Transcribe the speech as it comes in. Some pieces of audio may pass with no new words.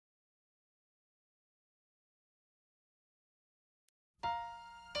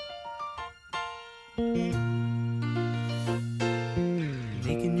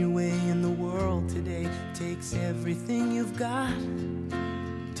Making your way in the world today takes everything you've got.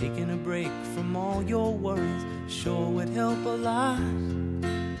 Taking a break from all your worries sure would help a lot.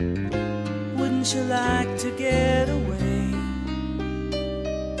 Wouldn't you like to get away?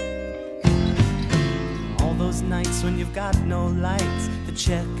 All those nights when you've got no lights, the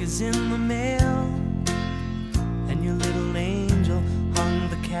check is in the mail, and your little angel hung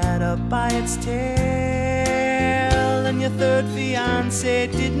the cat up by its tail, and your third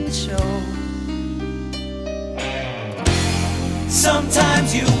fiancé didn't show.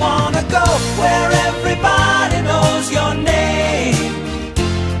 Sometimes you wanna go where everybody knows your name,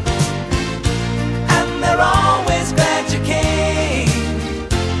 and they're always glad you came.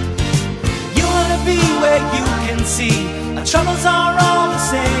 You wanna be where you can see our troubles are all the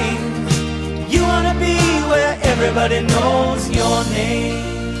same. You wanna be where everybody knows your name.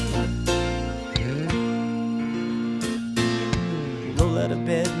 Roll out of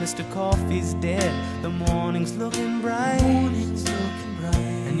bed, Mr. Coffee's dead. The morning's looking bright,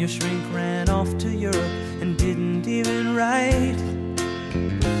 and your shrink ran off to Europe and didn't even write.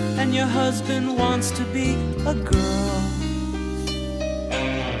 And your husband wants to be a girl.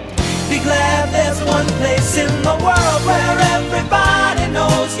 Be glad there's one place in the world where everybody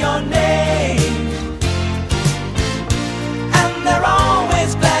knows your name, and they're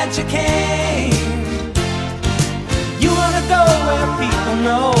always glad you came. You wanna go where people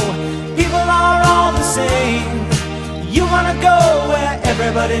know people are all the same. You wanna go where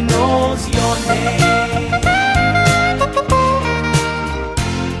everybody knows your name.